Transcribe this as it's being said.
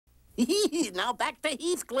Now back to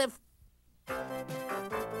Heathcliff.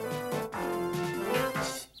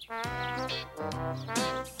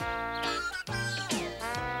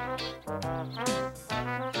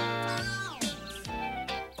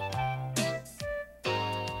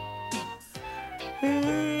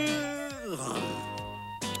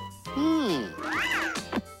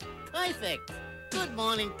 Perfect. Good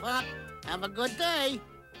morning, Pop. Have a good day.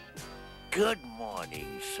 Good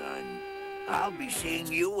morning, son. I'll be seeing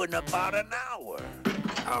you in about an hour.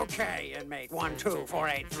 Okay, inmate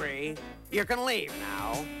 12483. You can leave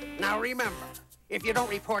now. Now remember, if you don't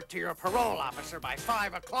report to your parole officer by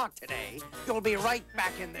 5 o'clock today, you'll be right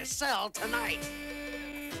back in this cell tonight.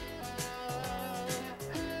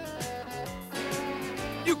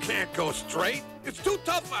 You can't go straight. It's too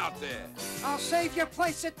tough out there. I'll save your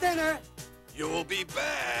place at dinner. You'll be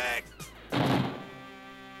back.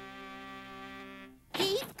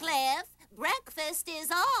 Heathcliff, breakfast is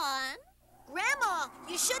on. Grandma,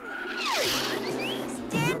 you shouldn't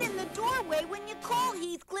stand in the doorway when you call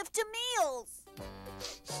Heathcliff to meals.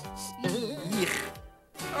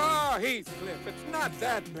 Oh, Heathcliff, it's not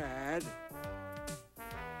that bad.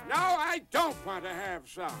 No, I don't want to have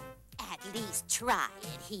some. At least try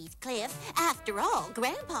it, Heathcliff. After all,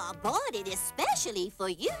 Grandpa bought it especially for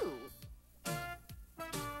you.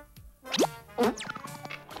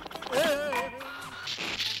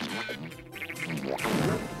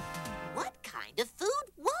 What kind of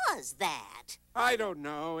food was that? I don't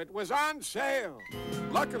know. It was on sale.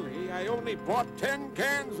 Luckily, I only bought 10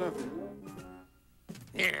 cans of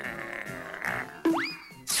it.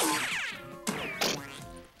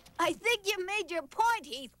 I think you made your point,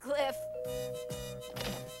 Heathcliff.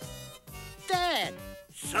 Dad!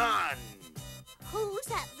 Son! Who's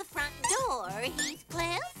at the front door,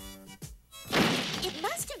 Heathcliff? It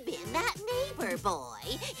must have been that neighbor boy.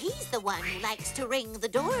 He's the one who likes to ring the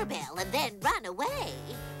doorbell and then run away.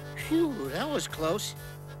 Phew, that was close.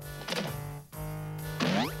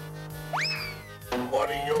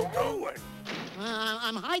 What are you doing?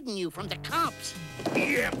 I'm hiding you from the cops.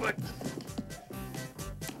 Yeah, but...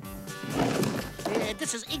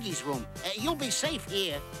 This is Iggy's room. You'll be safe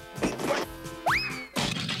here.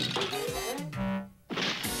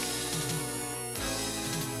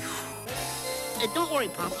 Don't worry,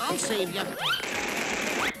 Pop. I'll save you.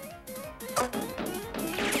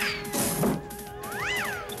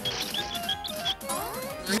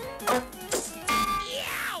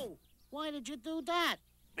 Yow! Why did you do that?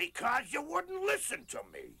 Because you wouldn't listen to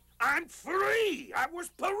me. I'm free. I was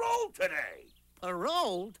paroled today.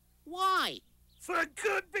 Paroled? Why? For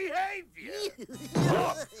good behavior.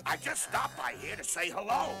 Look, I just stopped by here to say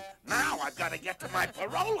hello. Now I've got to get to my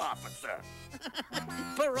parole officer.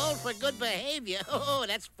 Paroled for good behavior? Oh,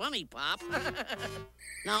 that's funny, Pop.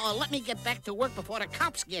 Now, let me get back to work before the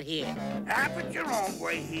cops get here. Have it your own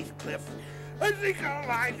way, Heathcliff. I think I'll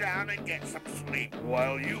lie down and get some sleep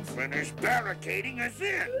while you finish barricading us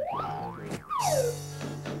in.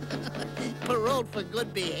 Paroled for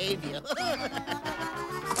good behavior.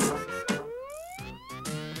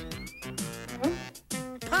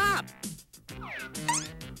 Pop!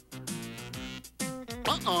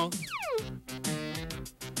 Uh-oh.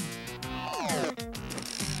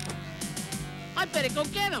 I better go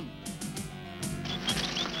get him.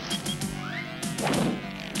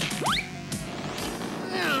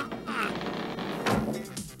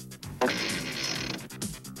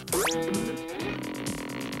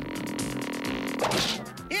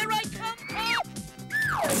 Here I come, Pop!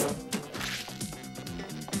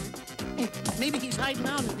 Maybe he's hiding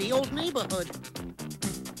out in the old neighborhood.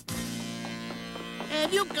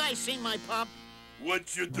 Have you guys seen my Pop?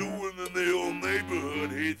 What you doing in the old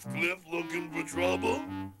neighborhood, Heathcliff? Looking for trouble?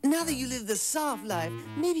 Now that you live the soft life,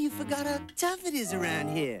 maybe you forgot how tough it is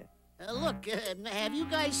around here. Look, have you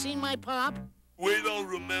guys seen my Pop? We don't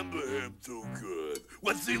remember him too good.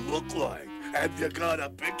 What's he look like? Have you got a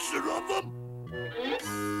picture of him?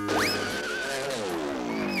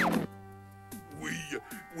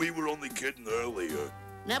 We were only kidding earlier.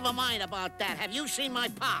 Never mind about that. Have you seen my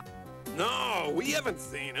Pop? No, we haven't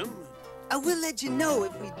seen him. I will let you know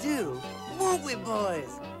if we do. Won't we, boys?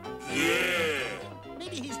 Yeah.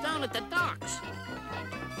 Maybe he's down at the docks.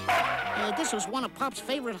 This was one of Pop's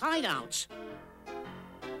favorite hideouts.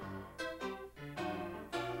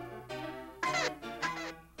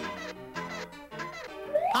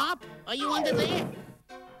 Pop, are you under there?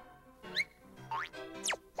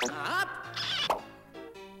 Pop?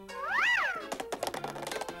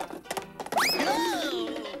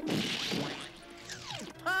 Oh.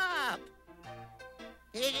 Pop!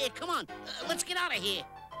 Hey, come on. Let's get out of here.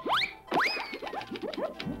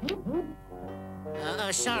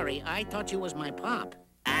 Sorry, I thought you was my pop.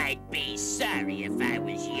 I'd be sorry if I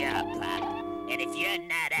was your pop. And if you're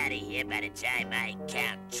not out of here by the time I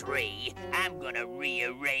count 3, I'm gonna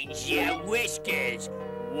rearrange your whiskers.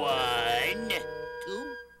 1,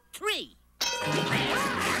 2, 3.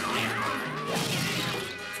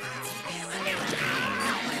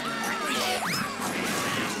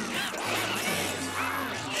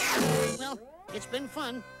 Well, it's been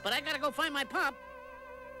fun, but I gotta go find my pop.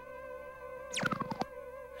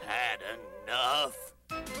 Had enough.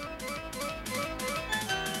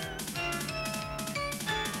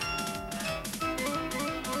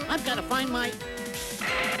 I've got to find my...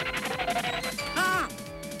 Ah!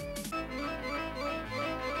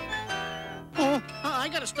 Oh, I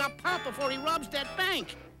got to stop Pop before he robs that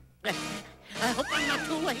bank. I hope I'm not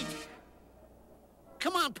too late.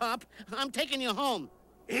 Come on, Pop. I'm taking you home.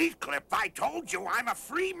 Heathcliff, I told you I'm a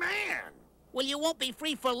free man. Well, you won't be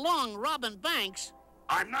free for long robbing banks.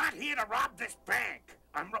 I'm not here to rob this bank.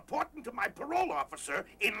 I'm reporting to my parole officer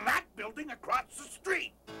in that building across the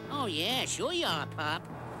street. Oh, yeah, sure you are, Pop.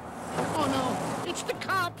 Oh, no, it's the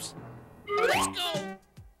cops. Let's go.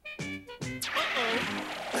 Uh-oh.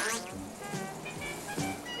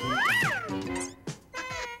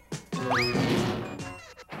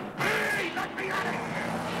 Hey, let me out of here!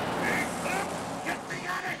 Hey, look, get me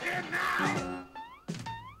out of here now!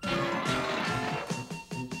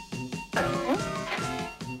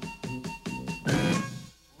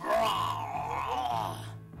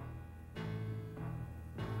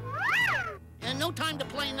 And no time to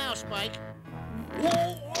play now, Spike.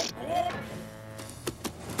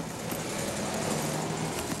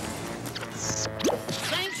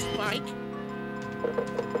 Thanks, Spike.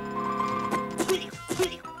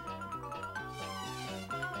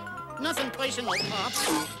 Nothing personal, Pop.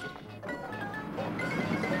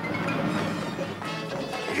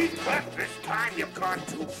 Heathcliff, this time you've gone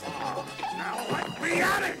too far. Now let me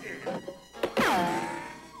out of here!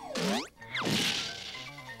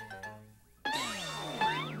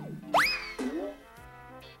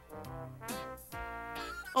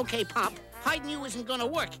 Okay, Pop, hiding you isn't gonna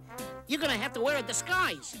work. You're gonna have to wear a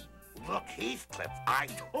disguise. Look, Heathcliff, I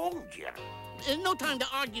told you. No time to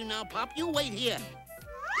argue now, Pop. You wait here.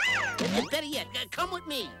 Better yet, come with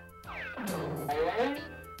me.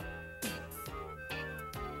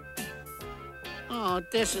 Oh,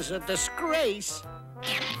 this is a disgrace.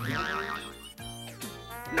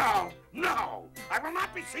 No, no! I will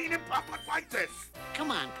not be seen in public like this! Come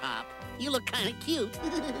on, Pop. You look kind of cute.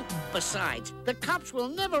 Besides, the cops will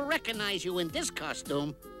never recognize you in this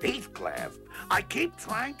costume. Heathcliff, I keep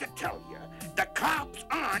trying to tell you, the cops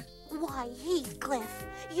aren't... Why, Heathcliff,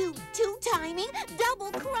 you two-timing,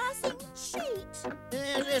 double-crossing cheat.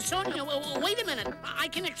 Sonia, wait a minute. I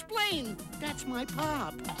can explain. That's my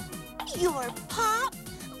Pop. Your pop?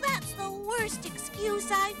 That's the worst excuse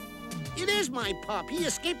I've... It is my Pop. He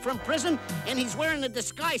escaped from prison, and he's wearing a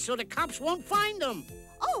disguise so the cops won't find him.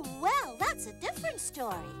 Oh, well, that's a different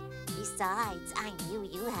story. Besides, I knew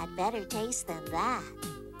you had better taste than that.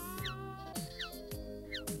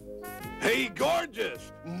 Hey,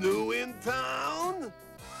 gorgeous! New in town?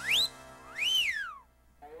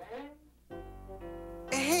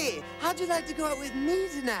 Hey, how'd you like to go out with me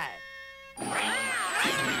tonight?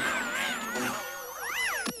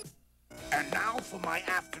 And now for my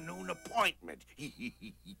afternoon appointment.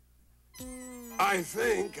 I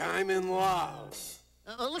think I'm in love.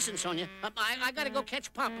 Listen, Sonia, I gotta go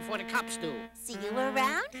catch Pop before the cops do. See you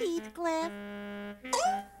around, Heathcliff.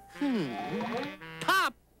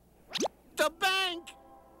 Pop! The bank!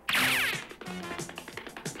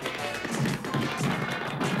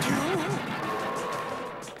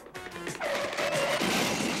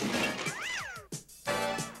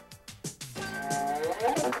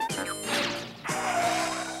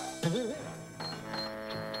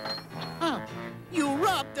 Oh, you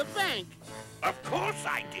robbed the bank! Of course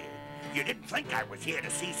I did. You didn't think I was here to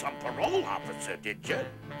see some parole officer, did you?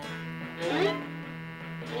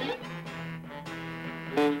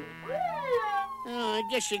 I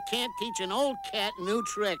guess you can't teach an old cat new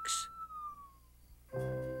tricks.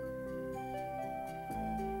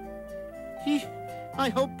 I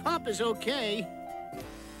hope Pop is okay.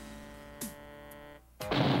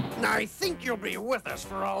 I think you'll be with us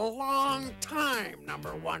for a long time,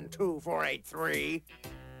 number 12483.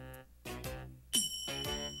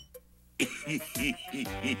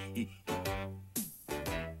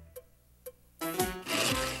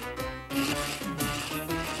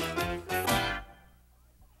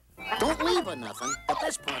 Don't leave or nothing, but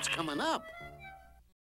this part's coming up.